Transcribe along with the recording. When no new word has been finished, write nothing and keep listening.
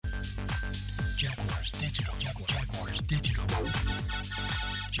Digital. Jaguars Digital.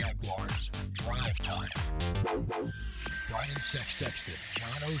 Jaguars Drive Time. Brian Sexton,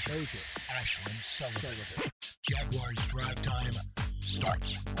 John Oshojin, Ashlyn Sullivan. Jaguars Drive Time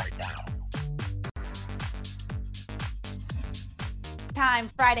starts right now. Time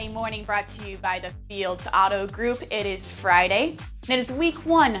Friday morning brought to you by the Fields Auto Group. It is Friday, and it is week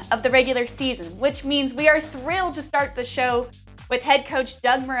one of the regular season, which means we are thrilled to start the show with head coach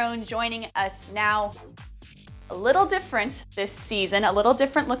Doug Marrone joining us now. A little different this season, a little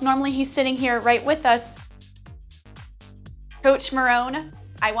different look. Normally he's sitting here right with us. Coach Marrone,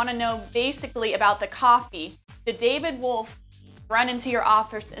 I want to know basically about the coffee. Did David Wolf run into your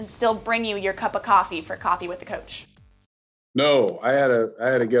office and still bring you your cup of coffee for Coffee with the Coach? No, I had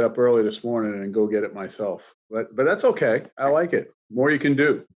to get up early this morning and go get it myself. But that's okay. I like it. More you can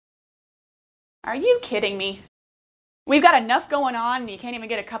do. Are you kidding me? We've got enough going on and you can't even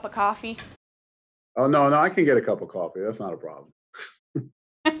get a cup of coffee? Oh, no, I can get a cup of coffee. That's not a problem.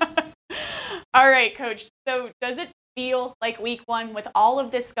 All right, Coach. So does it feel like week one with all of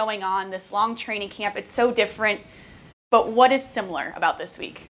this going on, this long training camp? It's so different. But what is similar about this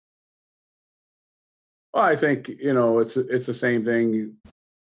week? Well, I think, it's the same thing.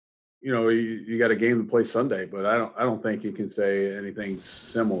 You got a game to play Sunday, but I don't think you can say anything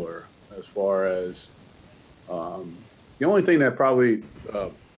similar as far as the only thing that probably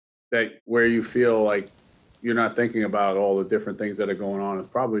that where you feel like you're not thinking about all the different things that are going on is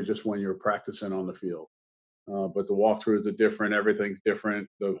probably just when you're practicing on the field. But the walkthroughs are different. Everything's different.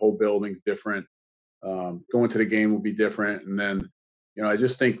 The whole building's different. Going to the game will be different. And then, I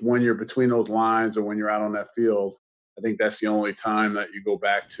just think when you're between those lines or when you're out on that field, I think that's the only time that you go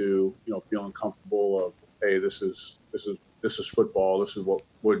back to, feeling comfortable of, hey, this is football. This is what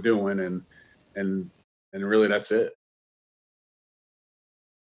we're doing. And really that's it.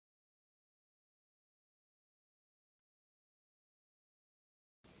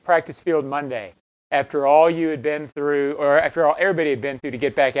 Practice field Monday, after all you had been through, or after all everybody had been through to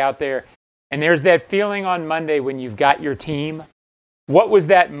get back out there, and there's that feeling on Monday when you've got your team. What was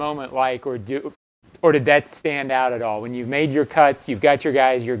that moment like, or did that stand out at all when you've made your cuts, you've got your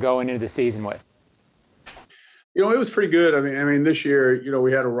guys you're going into the season with? It was pretty good. I mean, this year,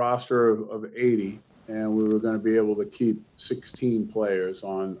 we had a roster of 80, and we were going to be able to keep 16 players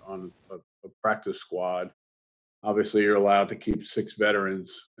on a practice squad. Obviously, you're allowed to keep 6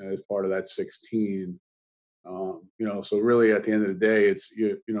 veterans as part of that 16. So really, at the end of the day, it's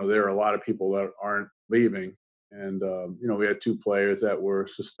there are a lot of people that aren't leaving, and we had 2 players that were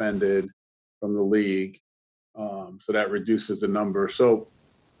suspended from the league, so that reduces the number. So,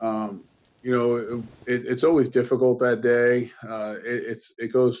 it's always difficult that day.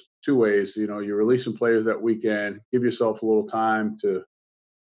 It goes 2 ways. You're releasing players that weekend, give yourself a little time to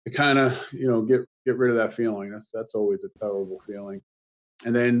kind of get rid of that feeling. That's always a terrible feeling.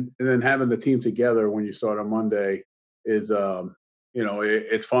 And then having the team together when you start on Monday is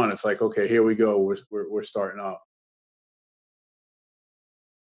it's fun. It's like, okay, here we go. We're starting up.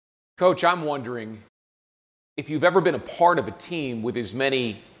 Coach, I'm wondering if you've ever been a part of a team with as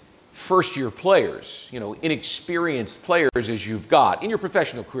many first-year players, inexperienced players as you've got in your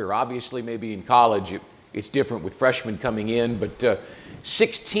professional career. Obviously, maybe in college it's different with freshmen coming in, but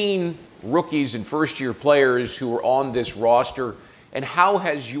 16 rookies and first-year players who are on this roster. And how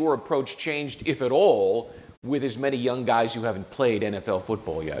has your approach changed, if at all, with as many young guys who haven't played NFL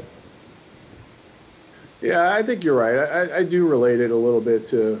football yet? Yeah, I think you're right. I do relate it a little bit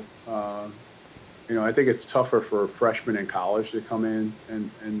to, I think it's tougher for freshmen in college to come in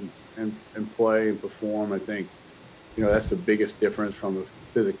and play and perform. I think, that's the biggest difference from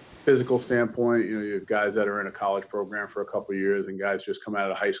a physical standpoint. You have guys that are in a college program for a couple of years and guys just come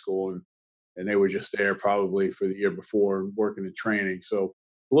out of high school and they were just there probably for the year before working in training. So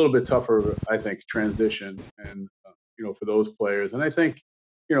a little bit tougher, I think, transition and, for those players. And I think,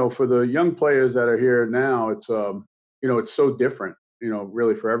 for the young players that are here now, it's so different,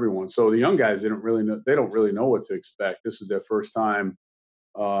 really for everyone. So the young guys, they don't really know what to expect. This is their first time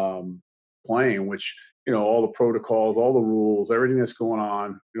playing, which, all the protocols, all the rules, everything that's going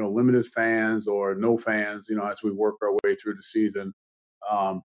on, limited fans or no fans, as we work our way through the season.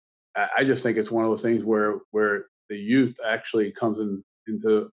 I just think it's one of those things where the youth actually comes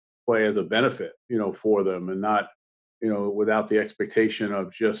into play as a benefit, for them and not, without the expectation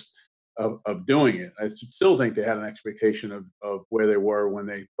of just of doing it. I still think they had an expectation of where they were when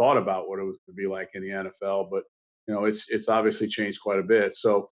they thought about what it was to be like in the NFL, but it's obviously changed quite a bit.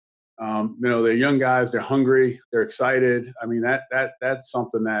 So they're young guys, they're hungry, they're excited. I mean that's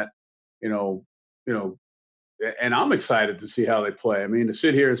something that you know and I'm excited to see how they play. I mean, to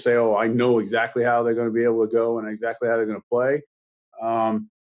sit here and say, oh, I know exactly how they're going to be able to go and exactly how they're going to play,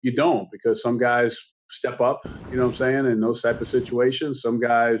 you don't, because some guys step up, you know what I'm saying, in those type of situations. Some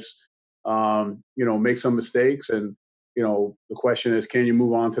guys, make some mistakes. And, the question is, can you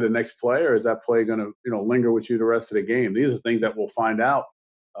move on to the next play, or is that play going to, linger with you the rest of the game? These are things that we'll find out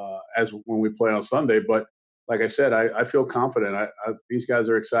as when we play on Sunday. But like I said, I feel confident. These guys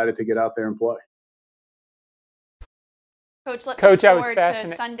are excited to get out there and play. Coach, let's Coach, look I was forward to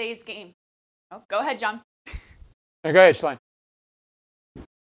fascinated. Sunday's game. Oh, go ahead, John. No, go ahead, Shalane.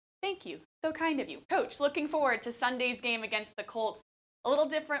 Thank you. So kind of you. Coach, looking forward to Sunday's game against the Colts. A little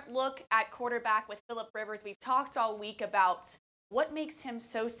different look at quarterback with Philip Rivers. We've talked all week about what makes him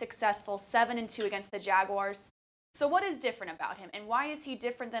so successful, 7-2 against the Jaguars. So what is different about him, and why is he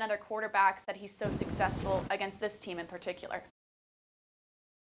different than other quarterbacks that he's so successful against this team in particular?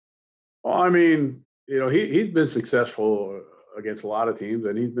 Well, I mean, he's been successful against a lot of teams,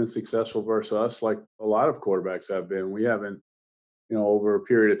 and he's been successful versus us like a lot of quarterbacks have been. We haven't, over a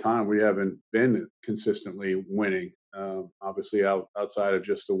period of time, we haven't been consistently winning, obviously outside of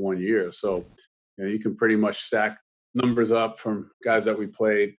just the 1 year. So, you can pretty much stack numbers up from guys that we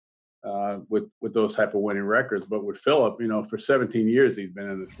played with those type of winning records. But with Philip, for 17 years he's been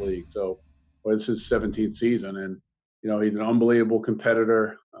in this league. So, this is his 17th season, and he's an unbelievable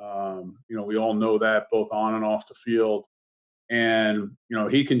competitor. We all know that, both on and off the field. And,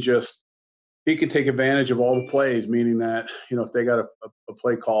 he can take advantage of all the plays, meaning that, if they got a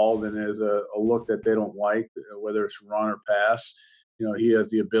play called and there's a look that they don't like, whether it's run or pass, he has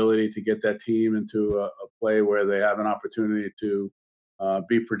the ability to get that team into a play where they have an opportunity to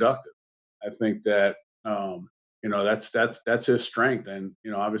be productive. I think that, that's his strength. And,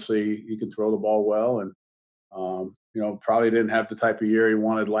 obviously he can throw the ball well, and, probably didn't have the type of year he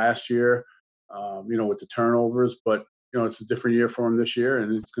wanted last year, with the turnovers, but it's a different year for him this year,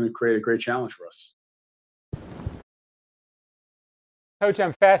 and it's going to create a great challenge for us. Coach,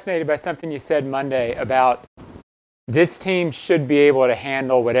 I'm fascinated by something you said Monday about this team should be able to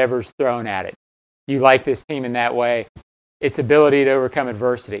handle whatever's thrown at it. You like this team in that way, its ability to overcome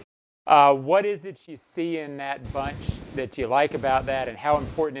adversity. What is it you see in that bunch that you like about that, and how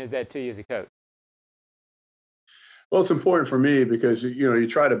important is that to you as a coach? Well, it's important for me because, you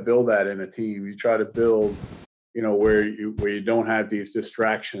try to build that in a team. You try to build, where you don't have these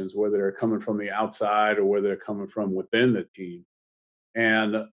distractions, whether they're coming from the outside or whether they're coming from within the team.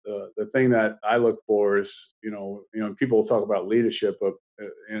 And the thing that I look for is, people talk about leadership,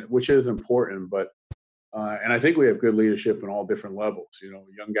 which is important, but and I think we have good leadership in all different levels.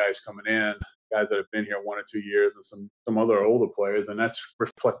 Young guys coming in, guys that have been here 1 or 2 years, and some other older players, and that's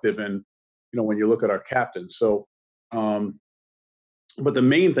reflective in, when you look at our captains. So, but the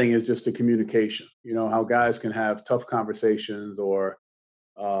main thing is just the communication. How guys can have tough conversations, or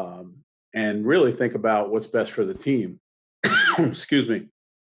and really think about what's best for the team. Excuse me.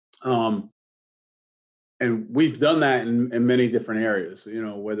 And we've done that in many different areas,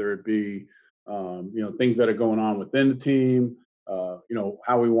 whether it be, things that are going on within the team,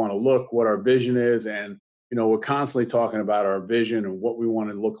 how we want to look, what our vision is. And, we're constantly talking about our vision and what we want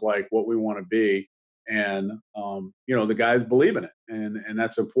to look like, what we want to be. And, the guys believe in it, and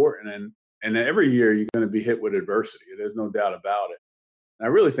that's important. And every year you're going to be hit with adversity. There's no doubt about it. And I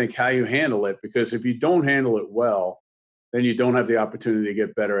really think how you handle it, because if you don't handle it well, then you don't have the opportunity to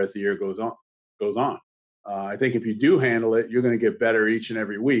get better as the year goes on. I think if you do handle it, you're going to get better each and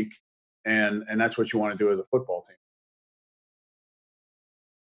every week, and that's what you want to do as a football team.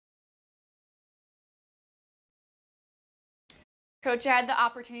 Coach, I had the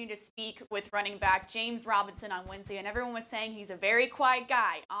opportunity to speak with running back James Robinson on Wednesday, and everyone was saying he's a very quiet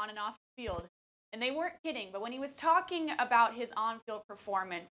guy on and off the field. And they weren't kidding, but when he was talking about his on-field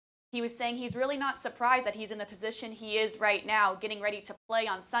performance, he was saying he's really not surprised that he's in the position he is right now, getting ready to play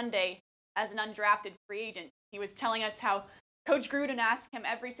on Sunday as an undrafted free agent. He was telling us how Coach Gruden asked him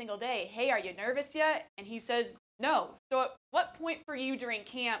every single day, hey, are you nervous yet? And he says, no. So at what point for you during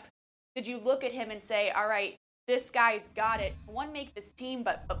camp did you look at him and say, all right, this guy's got it, one, make this team,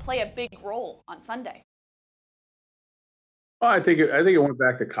 but play a big role on Sunday? Well, I think it went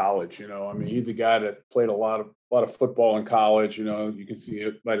back to college. I mean, he's a guy that played a lot of football in college. You can see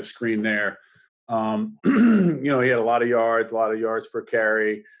it by the screen there. He had a lot of yards per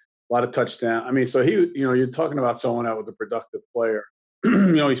carry, a lot of touchdowns. I mean, so you're talking about someone that was a productive player. He's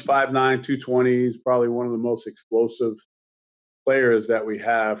 5'9", 220. He's probably one of the most explosive players that we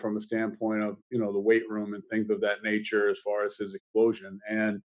have from a standpoint of, the weight room and things of that nature as far as his explosion.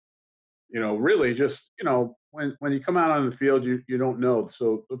 And, really just, when you come out on the field, you don't know.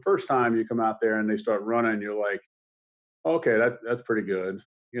 So the first time you come out there and they start running, you're like, okay, that's pretty good,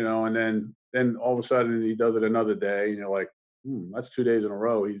 and then all of a sudden he does it another day, and you're like, that's 2 days in a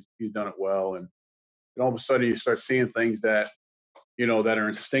row. He's done it well, and all of a sudden you start seeing things that are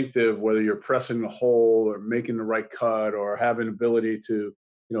instinctive, whether you're pressing the hole or making the right cut or having ability to,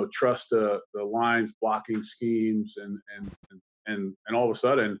 trust the lines blocking schemes and all of a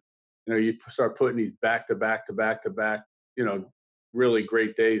sudden, you start putting these back to back to back to back, really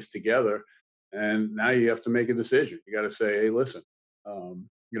great days together. And now you have to make a decision. You got to say, hey, listen,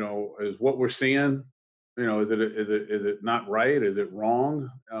 is what we're seeing, is it not right? Is it wrong?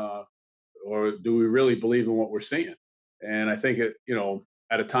 Or do we really believe in what we're seeing? And I think at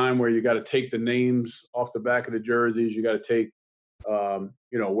a time where you got to take the names off the back of the jerseys, you got to take,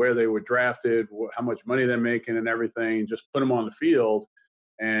 where they were drafted, how much money they're making, and everything. Just put them on the field,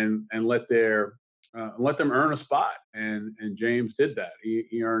 and let them earn a spot. And James did that.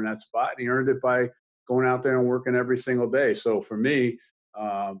 He earned that spot. And he earned it by going out there and working every single day. So for me,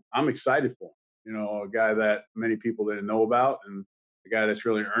 I'm excited for him. A guy that many people didn't know about, and a guy that's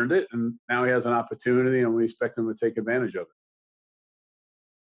really earned it. And now he has an opportunity, and we expect him to take advantage of it.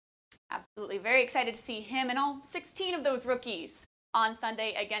 Absolutely. Very excited to see him and all 16 of those rookies on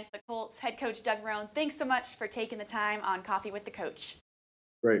Sunday against the Colts. Head coach Doug Marrone, thanks so much for taking the time on Coffee with the Coach.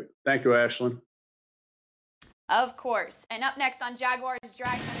 Great. Thank you, Ashlyn. Of course. And up next on Jaguars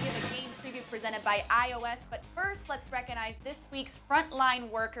Drive Time, we have a game preview presented by iOS. But first, let's recognize this week's frontline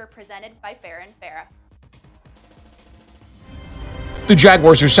worker presented by Farah and Farah. The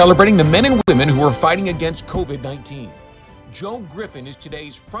Jaguars are celebrating the men and women who are fighting against COVID-19. Joe Griffin is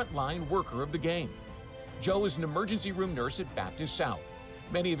today's frontline worker of the game. Joe is an emergency room nurse at Baptist South.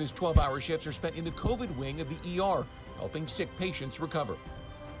 Many of his 12-hour shifts are spent in the COVID wing of the ER, helping sick patients recover.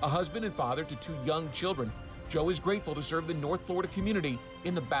 A husband and father to 2 young children, Joe is grateful to serve the North Florida community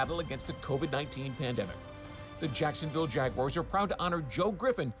in the battle against the COVID-19 pandemic. The Jacksonville Jaguars are proud to honor Joe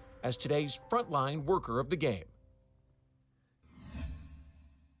Griffin as today's frontline worker of the game.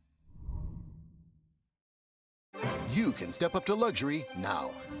 You can step up to luxury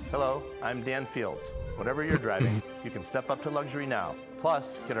now. Hello, I'm Dan Fields. Whatever you're driving, you can step up to luxury now.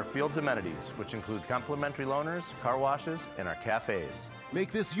 Plus, get our Fields amenities, which include complimentary loaners, car washes, and our cafes.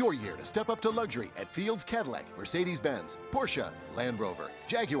 Make this your year to step up to luxury at Fields Cadillac, Mercedes-Benz, Porsche, Land Rover,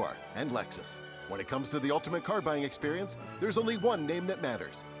 Jaguar, and Lexus. When it comes to the ultimate car buying experience, there's only one name that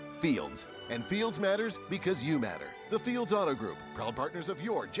matters: Fields. And Fields matters because you matter. The Fields Auto Group, proud partners of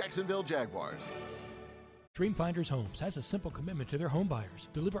your Jacksonville Jaguars. Dreamfinders Homes has a simple commitment to their home buyers.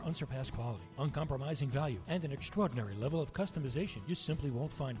 Deliver unsurpassed quality, uncompromising value, and an extraordinary level of customization you simply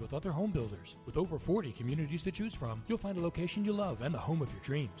won't find with other home builders. With over 40 communities to choose from, you'll find a location you love and the home of your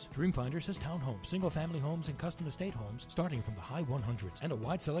dreams. Dreamfinders has townhomes, single-family homes, and custom estate homes starting from the high 100s and a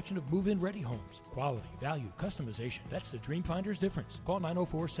wide selection of move-in ready homes. Quality, value, customization. That's the Dreamfinders difference. Call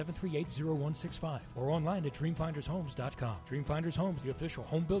 904-738-0165 or online at dreamfindershomes.com. Dreamfinders Homes, the official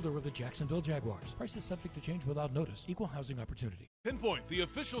home builder of the Jacksonville Jaguars. Prices subject to change without notice. Equal housing opportunity. Pinpoint, the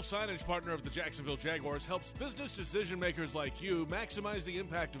official signage partner of the Jacksonville Jaguars, helps business decision makers like you maximize the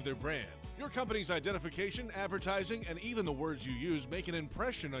impact of their brand. Your company's identification, advertising, and even the words you use make an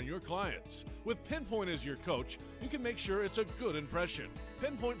impression on your clients. With Pinpoint as your coach, you can make sure it's a good impression.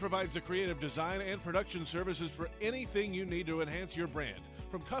 Pinpoint provides the creative design and production services for anything you need to enhance your brand,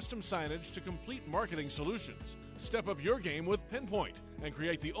 from custom signage to complete marketing solutions. Step up your game with Pinpoint and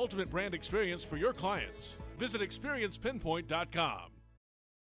create the ultimate brand experience for your clients. Visit experiencepinpoint.com.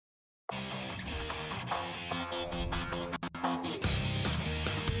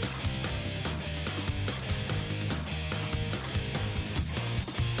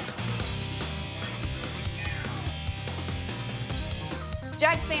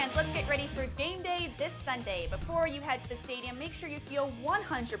 Jags fans, let's get ready for game day this Sunday. Before you head to the stadium, make sure you feel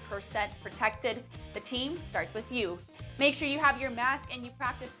 100% protected. The team starts with you. Make sure you have your mask and you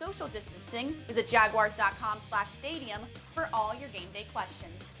practice social distancing. Visit jaguars.com/stadium for all your game day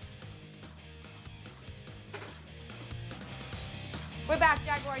questions. We're back,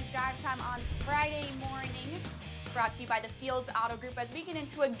 Jaguars Drive Time on Friday morning. Brought to you by the Fields Auto Group as we get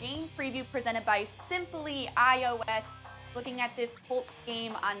into a game preview presented by Simply iOS. Looking at this Colts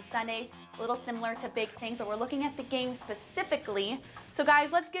game on Sunday, a little similar to big things, but we're looking at the game specifically. So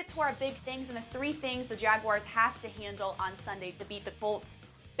guys, let's get to our big things and the 3 things the Jaguars have to handle on Sunday to beat the Colts.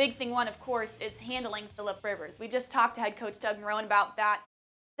 Big thing 1, of course, is handling Phillip Rivers. We just talked to head coach Doug Marrone about that.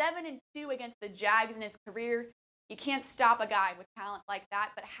 7-2 against the Jags in his career. You can't stop a guy with talent like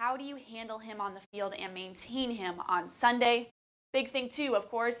that, but how do you handle him on the field and maintain him on Sunday? Big thing too, of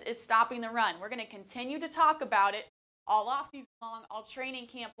course, is stopping the run. We're going to continue to talk about it all offseason long, all training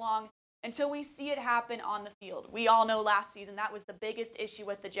camp long, until we see it happen on the field. We all know last season that was the biggest issue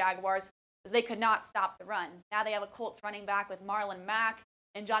with the Jaguars, is they could not stop the run. Now they have a Colts running back with Marlon Mack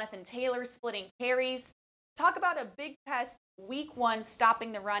and Jonathan Taylor splitting carries. Talk about a big test, week 1,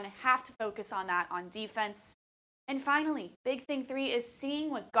 stopping the run. Have to focus on that on defense. And finally, big thing 3 is seeing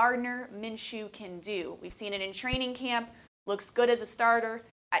what Gardner Minshew can do. We've seen it in training camp. Looks good as a starter,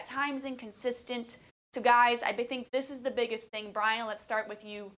 at times inconsistent. So guys, I think this is the biggest thing. Brian, let's start with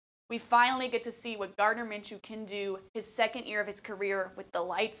you. We finally get to see what Gardner Minshew can do his second year of his career with the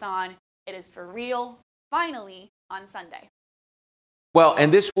lights on. It is for real, finally, on Sunday. Well,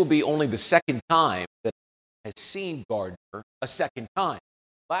 and this will be only the second time that has seen Gardner a second time.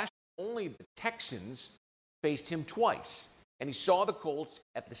 Last year, only the Texans faced him twice, and he saw the Colts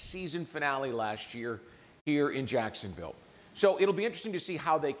at the season finale last year here in Jacksonville. So it'll be interesting to see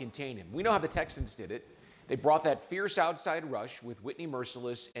how they contain him. We know how the Texans did it. They brought that fierce outside rush with Whitney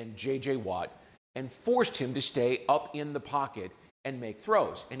Mercilus and J.J. Watt and forced him to stay up in the pocket and make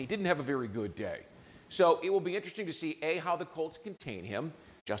throws, and he didn't have a very good day. So it will be interesting to see, A, how the Colts contain him.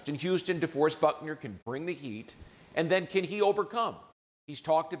 Justin Houston, DeForest Buckner can bring the heat, and then can he overcome? He's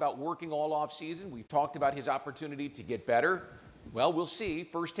talked about working all offseason. We've talked about his opportunity to get better. Well, we'll see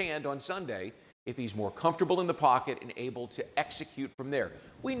firsthand on Sunday if he's more comfortable in the pocket and able to execute from there.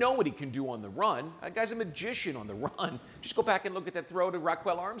 We know what he can do on the run. That guy's a magician on the run. Just go back and look at that throw to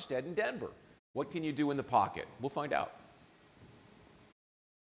Raquel Armstead in Denver. What can you do in the pocket? We'll find out.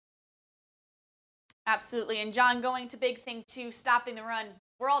 Absolutely. And John, going to big thing 2, stopping the run.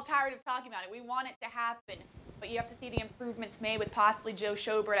 We're all tired of talking about it. We want it to happen. But you have to see the improvements made with possibly Joe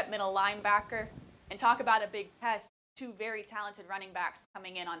Schobert at middle linebacker. And talk about a big test. 2 very talented running backs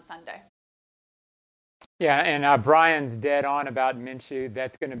coming in on Sunday. Yeah, and Brian's dead on about Minshew.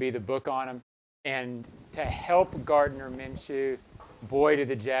 That's going to be the book on him. And to help Gardner Minshew, boy, do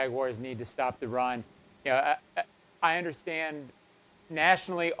the Jaguars need to stop the run. You know, I understand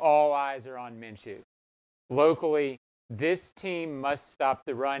nationally all eyes are on Minshew. Locally, this team must stop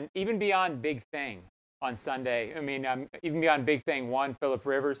the run, even beyond Big Thing on Sunday. I mean, even beyond Big Thing 1, Phillip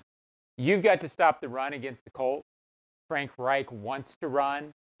Rivers. You've got to stop the run against the Colts. Frank Reich wants to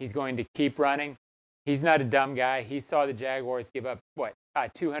run. He's going to keep running. He's not a dumb guy. He saw the Jaguars give up,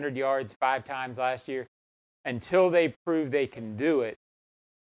 200 yards 5 times last year. Until they prove they can do it,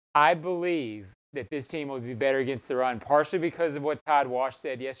 I believe that this team will be better against the run, partially because of what Todd Wash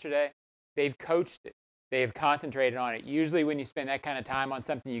said yesterday. They've coached it. They have concentrated on it. Usually when you spend that kind of time on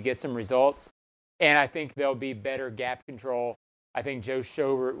something, you get some results. And I think there'll be better gap control. I think Joe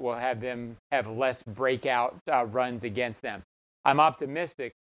Schobert will have them have less breakout runs against them. I'm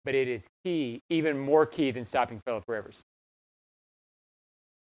optimistic, but it is key, even more key than stopping Phillip Rivers.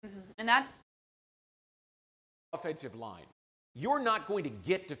 Mm-hmm. And that's offensive line. You're not going to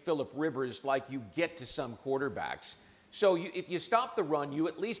get to Phillip Rivers like you get to some quarterbacks. So if you stop the run, you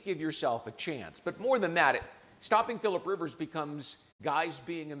at least give yourself a chance. But more than that, stopping Phillip Rivers becomes guys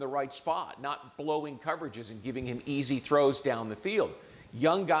being in the right spot, not blowing coverages and giving him easy throws down the field.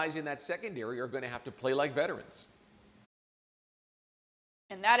 Young guys in that secondary are going to have to play like veterans.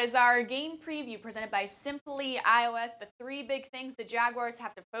 And that is our game preview presented by Simply iOS. The 3 big things the Jaguars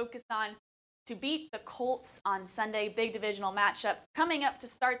have to focus on to beat the Colts on Sunday. Big divisional matchup coming up to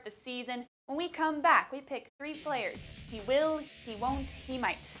start the season. When we come back, we pick 3 players. He will, he won't, he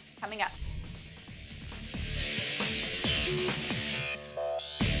might. Coming up.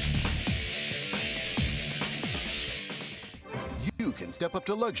 You can step up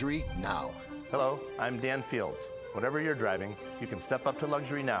to luxury now. Hello, I'm Dan Fields. Whatever you're driving, you can step up to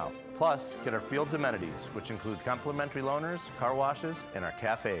luxury now. Plus, get our Fields amenities, which include complimentary loaners, car washes, and our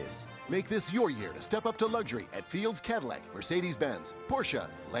cafes. Make this your year to step up to luxury at Fields Cadillac, Mercedes-Benz, Porsche,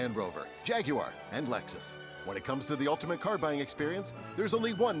 Land Rover, Jaguar, and Lexus. When it comes to the ultimate car buying experience, there's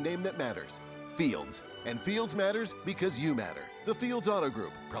only one name that matters: Fields. And Fields matters because you matter. The Fields Auto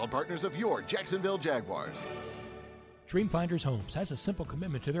Group, proud partners of your Jacksonville Jaguars. Dreamfinders Homes has a simple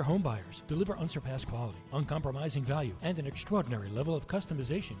commitment to their home buyers. Deliver unsurpassed quality, uncompromising value, and an extraordinary level of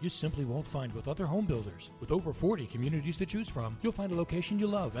customization you simply won't find with other home builders. With over 40 communities to choose from, you'll find a location you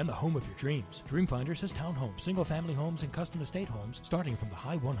love and the home of your dreams. Dreamfinders has townhomes, single-family homes, and custom estate homes starting from the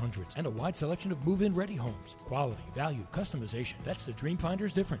high 100s and a wide selection of move-in ready homes. Quality, value, customization. That's the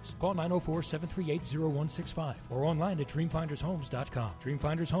Dreamfinders difference. Call 904-738-0165 or online at dreamfindershomes.com.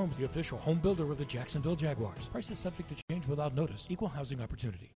 Dreamfinders Homes, the official home builder of the Jacksonville Jaguars. Prices subject to change without notice. Equal housing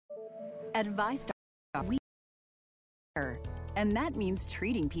opportunity. Advice. And that means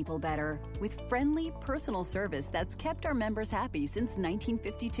treating people better with friendly, personal service that's kept our members happy since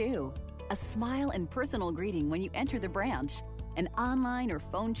 1952. A smile and personal greeting when you enter the branch, an online or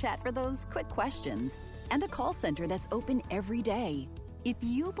phone chat for those quick questions, and a call center that's open every day. If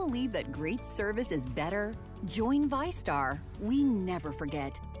you believe that great service is better, join ViStar. We never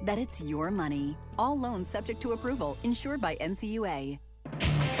forget that it's your money. All loans subject to approval, insured by NCUA.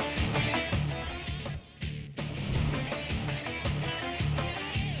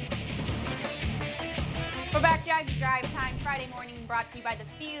 We're back, Jags Drive Time, Friday morning, brought to you by the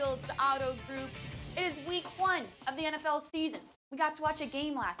Fields Auto Group. It is week 1 of the NFL season. We got to watch a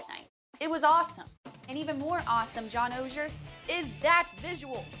game last night. It was awesome. And even more awesome, John Oehser, is that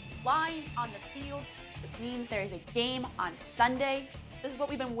visual. Lines on the field, which means there is a game on Sunday. This is what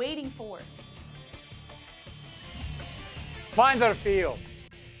we've been waiting for. Lines on a field.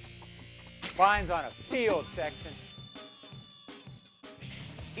 Lines on a field section.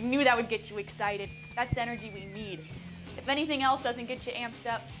 We knew that would get you excited. That's the energy we need. If anything else doesn't get you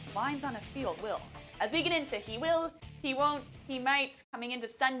amped up, lines on a field will. As we get into he will, he won't, he might, coming into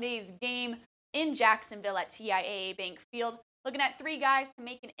Sunday's game in Jacksonville at TIAA Bank Field, looking at 3 guys to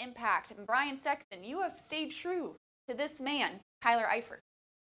make an impact. And Brian Sexton, you have stayed true to this man, Tyler Eifert.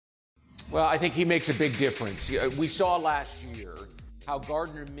 Well, I think he makes a big difference. We saw last year how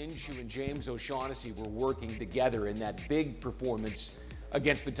Gardner Minshew and James O'Shaughnessy were working together in that big performance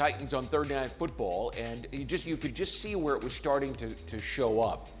against the Titans on Thursday Night Football, and you could just see where it was starting to show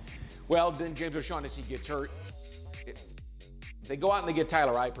up. Well, then James O'Shaughnessy gets hurt. They go out and they get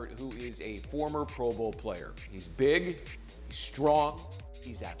Tyler Eifert, who is a former Pro Bowl player. He's big, he's strong,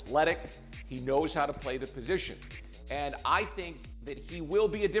 he's athletic, he knows how to play the position. And I think that he will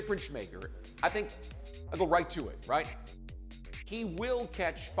be a difference maker. I think I'll go right to it, right? He will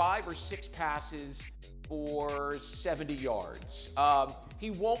catch 5 or 6 passes for 70 yards.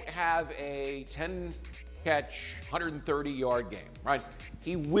 He won't have a 10-catch, 130-yard game, right?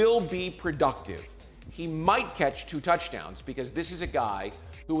 He will be productive. He might catch 2 touchdowns because this is a guy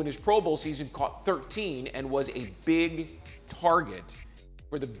who in his Pro Bowl season caught 13 and was a big target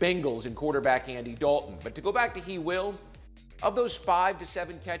for the Bengals and quarterback Andy Dalton. But to go back to he will, of those 5 to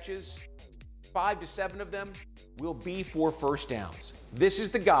 7 catches, 5 to 7 of them will be for first downs. This is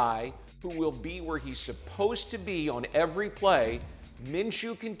the guy who will be where he's supposed to be on every play.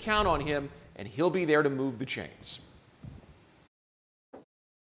 Minshew can count on him, and he'll be there to move the chains.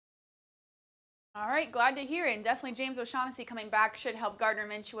 All right, glad to hear it. And definitely James O'Shaughnessy coming back should help Gardner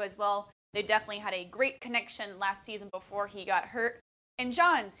Minshew as well. They definitely had a great connection last season before he got hurt. And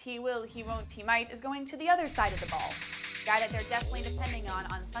John's he will, he won't, he might is going to the other side of the ball. Guy that they're definitely depending on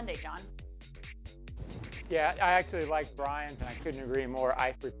Sunday, John. Yeah, I actually like Brian's, and I couldn't agree more.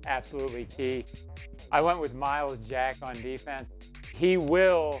 Eifert's absolutely key. I went with Myles Jack on defense. He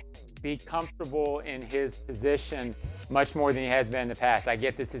will be comfortable in his position much more than he has been in the past. I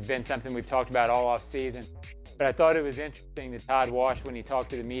get this has been something we've talked about all off season, but I thought it was interesting that Todd Wash, when he talked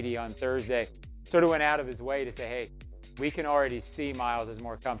to the media on Thursday, sort of went out of his way to say, hey, we can already see Myles is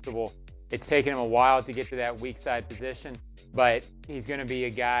more comfortable. It's taken him a while to get to that weak side position, but he's going to be a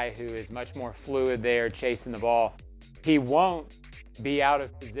guy who is much more fluid there, chasing the ball. He won't be out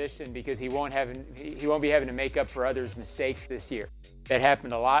of position because he won't be having to make up for others' mistakes this year. That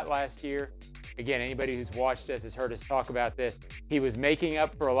happened a lot last year. Again, anybody who's watched us has heard us talk about this. He was making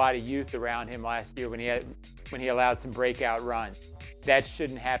up for a lot of youth around him last year when he allowed some breakout runs. That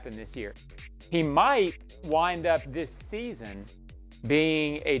shouldn't happen this year. He might wind up this season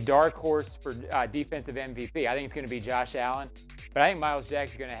being a dark horse for defensive MVP. I think it's going to be Josh Allen, but I think Myles Jack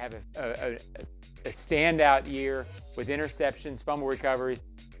is going to have a standout year with interceptions, fumble recoveries.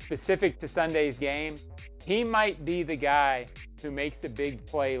 Specific to Sunday's game, he might be the guy who makes a big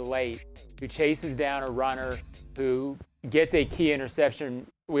play late, who chases down a runner, who gets a key interception.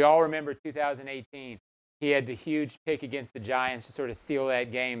 We all remember 2018. He had the huge pick against the Giants to sort of seal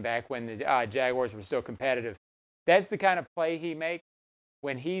that game back when the Jaguars were so competitive. That's the kind of play he makes.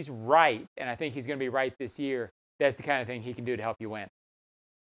 When he's right, and I think he's going to be right this year, that's the kind of thing he can do to help you win.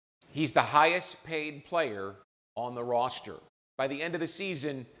 He's the highest paid player on the roster. By the end of the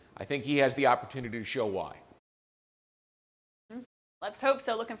season, I think he has the opportunity to show why. Let's hope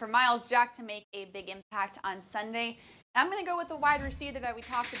so. Looking for Myles Jack to make a big impact on Sunday. I'm going to go with the wide receiver that we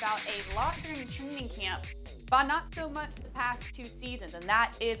talked about a lot during training camp, but not so much the past 2 seasons, and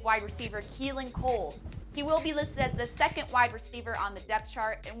that is wide receiver Keelan Cole. He will be listed as the 2nd wide receiver on the depth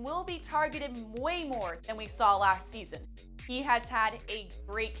chart and will be targeted way more than we saw last season. He has had a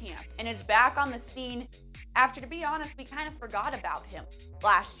great camp and is back on the scene after, to be honest, we kind of forgot about him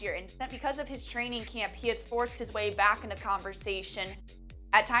last year. And because of his training camp, he has forced his way back into conversation.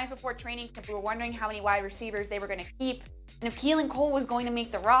 At times before training camp, we were wondering how many wide receivers they were going to keep and if Keelan Cole was going to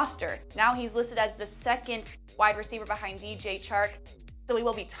make the roster. Now he's listed as the second wide receiver behind DJ Chark. So he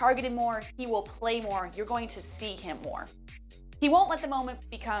will be targeted more. He will play more. You're going to see him more. He won't let the moment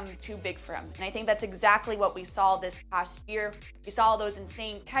become too big for him. And I think that's exactly what we saw this past year. We saw those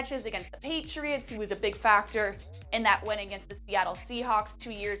insane catches against the Patriots. He was a big factor in that win against the Seattle Seahawks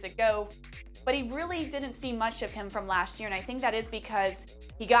 2 years ago. But he really didn't see much of him from last year. And I think that is because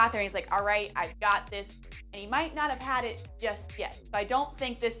he got there and he's like, all right, I've got this. And he might not have had it just yet. So I don't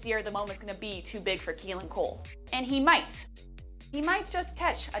think this year the moment's going to be too big for Keelan Cole. And he might. He might just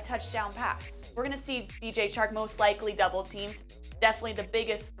catch a touchdown pass. We're going to see DJ Chark most likely double teamed. Definitely the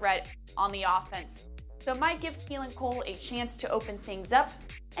biggest threat on the offense. So it might give Keelan Cole a chance to open things up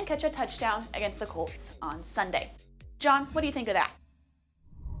and catch a touchdown against the Colts on Sunday. John, what do you think of that?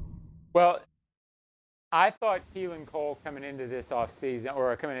 Well, I thought Keelan Cole coming into this offseason,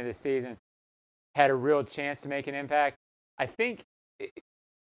 or coming into this season, had a real chance to make an impact. I think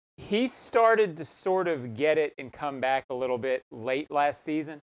he started to sort of get it and come back a little bit late last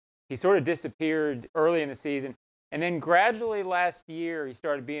season. He sort of disappeared early in the season. And then gradually last year, he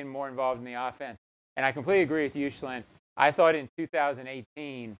started being more involved in the offense. And I completely agree with you, Shlyn. I thought in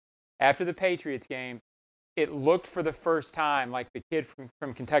 2018, after the Patriots game, it looked for the first time like the kid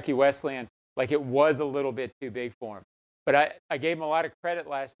from Kentucky Wesleyan, like it was a little bit too big for him. But I gave him a lot of credit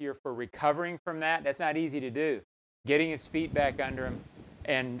last year for recovering from that. That's not easy to do, getting his feet back under him.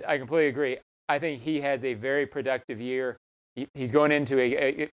 And I completely agree. I think he has a very productive year. He's going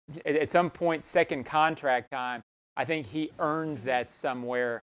into at some point, second contract time. I think he earns that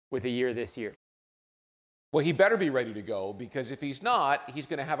somewhere with a year this year. Well, he better be ready to go, because if he's not, he's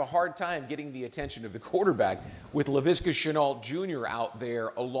going to have a hard time getting the attention of the quarterback with Laviska Shenault Jr. out there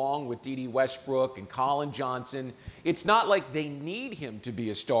along with Dede Westbrook and Colin Johnson. It's not like they need him to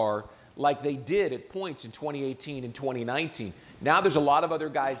be a star like they did at points in 2018 and 2019. Now there's a lot of other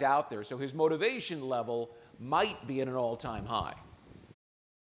guys out there, so his motivation level might be at an all-time high.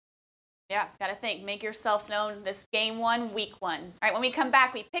 Yeah, gotta think. Make yourself known this game one, week one. All right, when we come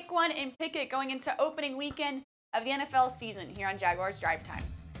back, we pick one and pick it going into opening weekend of the NFL season here on Jaguars Drive Time.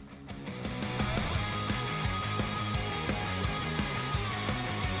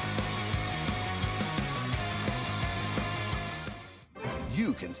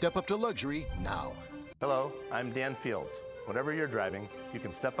 You can step up to luxury now. Hello, I'm Dan Fields. Whatever you're driving, you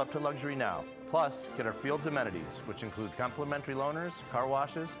can step up to luxury now. Plus, get our Fields amenities, which include complimentary loaners, car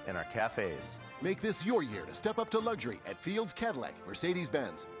washes, and our cafes. Make this your year to step up to luxury at Fields Cadillac,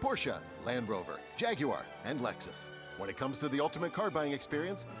 Mercedes-Benz, Porsche, Land Rover, Jaguar, and Lexus. When it comes to the ultimate car buying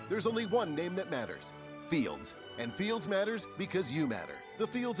experience, there's only one name that matters: Fields. And Fields matters because you matter. The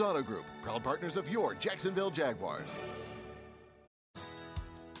Fields Auto Group, proud partners of your Jacksonville Jaguars.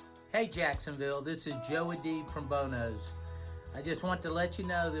 Hey Jacksonville, this is Joe Adib from Bono's. I just want to let you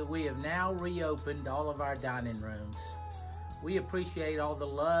know that we have now reopened all of our dining rooms. We appreciate all the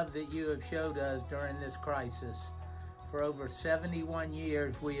love that you have showed us during this crisis. For over 71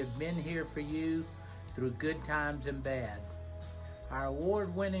 years, we have been here for you through good times and bad. Our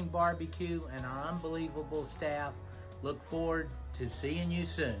award-winning barbecue and our unbelievable staff look forward to seeing you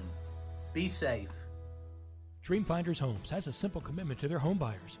soon. Be safe. Dreamfinders Homes has a simple commitment to their home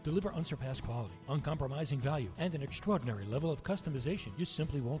buyers. Deliver unsurpassed quality, uncompromising value, and an extraordinary level of customization you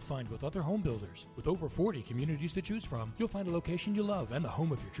simply won't find with other home builders. With over 40 communities to choose from, you'll find a location you love and the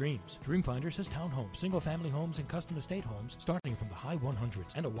home of your dreams. Dreamfinders has townhomes, single-family homes, and custom estate homes starting from the high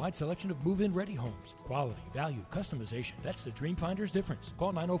 100s and a wide selection of move-in ready homes. Quality, value, customization. That's the Dreamfinders difference.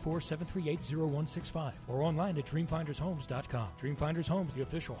 Call 904-738-0165 or online at dreamfindershomes.com. Dreamfinders Homes, the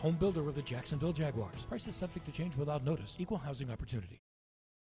official home builder of the Jacksonville Jaguars. Prices subject to change without notice. Equal housing opportunity.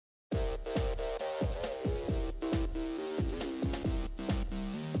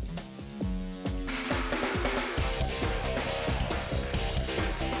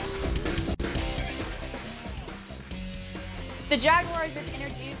 The Jaguars have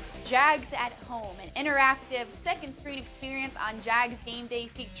introduced Jags at Home, an interactive second screen experience on Jags Game Day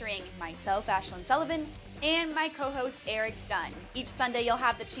featuring myself, Ashlyn Sullivan, and my co-host Eric Dunn. Each Sunday you'll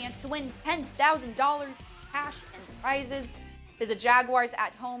have the chance to win $10,000 cash and prizes. Visit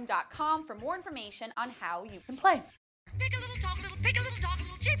jaguarsathome.com for more information on how you can play. Pick a little, talk a little, pick a little, talk a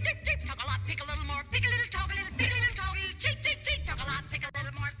little, cheep, cheep, cheep, talk a lot, pick a little more, pick a little, talk a little, pick a little, talk a little, cheep, cheep, cheep, talk a lot, pick a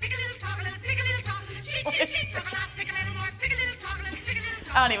little more, pick a little, talk a little, pick a little, talk a little, cheep, cheep, cheep, talk a lot, pick a little more, pick a little, talk a little, pick a little, talk a little.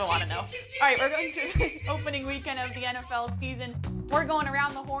 I don't even want to know. All right, we're going to opening weekend of the NFL season. We're going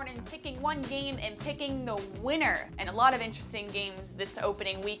around the horn and picking one game and picking the winner. And a lot of interesting games this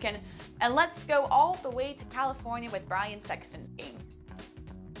opening weekend. And let's go all the way to California with Brian Sexton's game.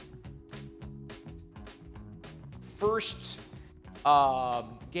 First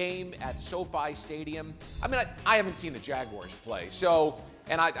game at SoFi Stadium. I mean, I haven't seen the Jaguars play,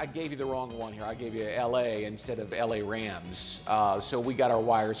 and I gave you the wrong one here. I gave you LA instead of LA Rams. So we got our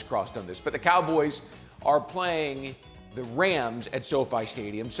wires crossed on this. But the Cowboys are playing the Rams at SoFi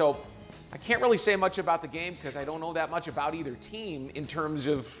Stadium. So I can't really say much about the game because I don't know that much about either team in terms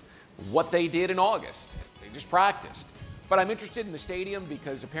of what they did in August. They just practiced. But I'm interested in the stadium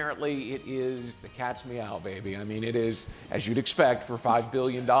because apparently it is the cat's meow, baby. I mean, it is, as you'd expect, for $5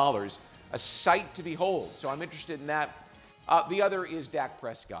 billion, a sight to behold. So I'm interested in that. The other is Dak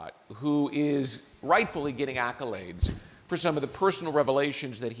Prescott, who is rightfully getting accolades for some of the personal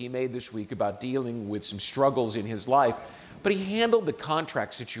revelations that he made this week about dealing with some struggles in his life. But he handled the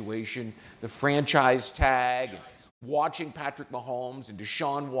contract situation, the franchise tag, watching Patrick Mahomes and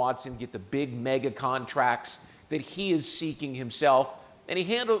Deshaun Watson get the big mega contracts that he is seeking himself, and he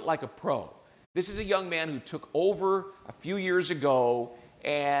handled it like a pro. This is a young man who took over a few years ago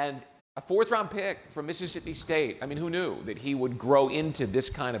and a fourth-round pick from Mississippi State. I mean, who knew that he would grow into this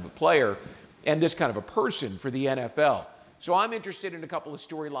kind of a player and this kind of a person for the NFL? So I'm interested in a couple of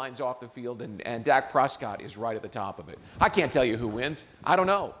storylines off the field, and Dak Prescott is right at the top of it. I can't tell you who wins. I don't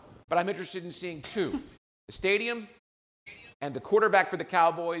know. But I'm interested in seeing two. The stadium and the quarterback for the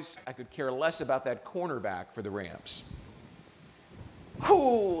Cowboys. I could care less about that cornerback for the Rams.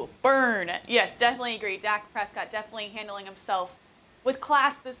 Ooh, burn. Yes, definitely agree. Dak Prescott definitely handling himself with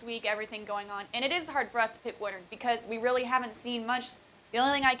class this week, everything going on. And it is hard for us to pick winners because we really haven't seen much. The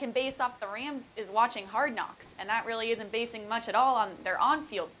only thing I can base off the Rams is watching Hard Knocks, and that really isn't basing much at all on their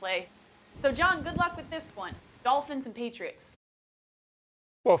on-field play. So, John, good luck with this one. Dolphins and Patriots.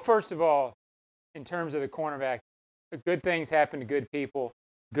 Well, first of all, in terms of the cornerback, good things happen to good people.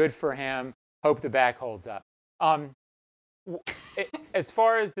 Good for him. Hope the back holds up. As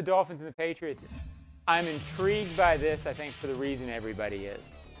far as the Dolphins and the Patriots, I'm intrigued by this, I think, for the reason everybody is.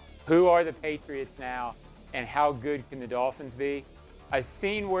 Who are the Patriots now, and how good can the Dolphins be? I've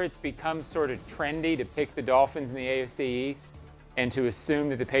seen where it's become sort of trendy to pick the Dolphins in the AFC East and to assume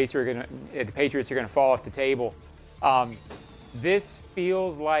that the Patriots are going to fall off the table. This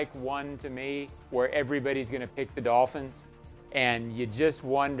feels like one to me where everybody's going to pick the Dolphins, and you just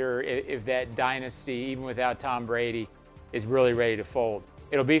wonder if that dynasty, even without Tom Brady, is really ready to fold.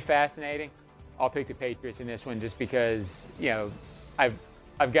 It'll be fascinating. I'll pick the Patriots in this one just because,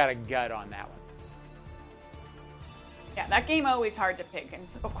 I've got a gut on that one. Yeah, that game always hard to pick. And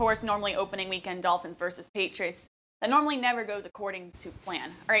of course, normally opening weekend, Dolphins versus Patriots. That normally never goes according to plan.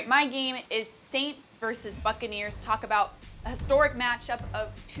 All right, my game is Saints versus Buccaneers. Talk about a historic matchup of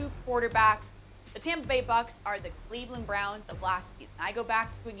two quarterbacks. The Tampa Bay Bucs are the Cleveland Browns of last season. I go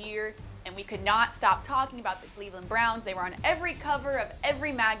back to a year, and we could not stop talking about the Cleveland Browns. They were on every cover of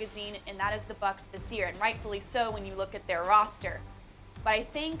every magazine, and that is the Bucs this year, and rightfully so when you look at their roster. But I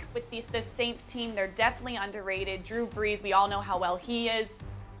think with this Saints team, they're definitely underrated. Drew Brees, we all know how well he is.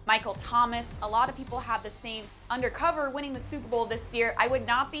 Michael Thomas, a lot of people have the Saints undercover winning the Super Bowl this year. I would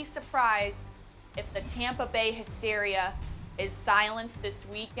not be surprised if the Tampa Bay hysteria is silenced this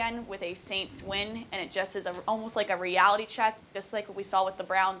weekend with a Saints win, and it just is almost like a reality check, just like what we saw with the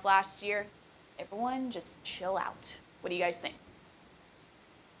Browns last year. Everyone just chill out. What do you guys think?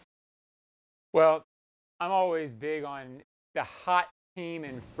 Well, I'm always big on the hot team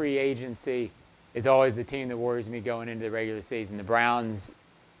in free agency is always the team that worries me going into the regular season. The Browns,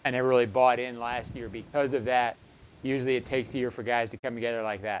 I never really bought in last year because of that. Usually it takes a year for guys to come together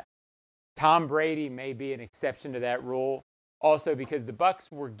like that. Tom Brady may be an exception to that rule. Also because the Bucs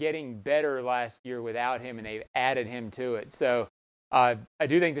were getting better last year without him, and they've added him to it. So I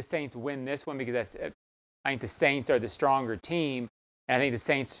do think the Saints win this one because I think the Saints are the stronger team, and I think the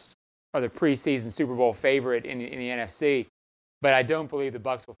Saints are the preseason Super Bowl favorite in the NFC. But I don't believe the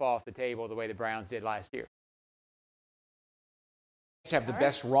Bucs will fall off the table the way the Browns did last year. Have the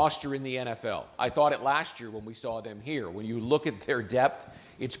best roster in the NFL. I thought it last year when we saw them here. When you look at their depth,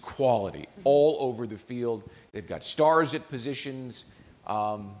 it's quality all over the field. They've got stars at positions.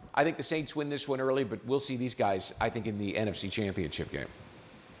 I think the Saints win this one early, but we'll see these guys, I think, in the NFC Championship game.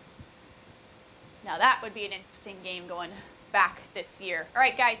 Now that would be an interesting game going back this year. All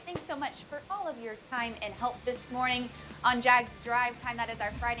right, guys, thanks so much for all of your time and help this morning on Jags Drive Time. That is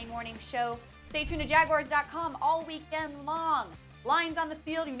our Friday morning show. Stay tuned to Jaguars.com all weekend long. Lines on the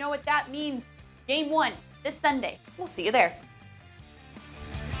field, you know what that means. Game 1 this Sunday. We'll see you there.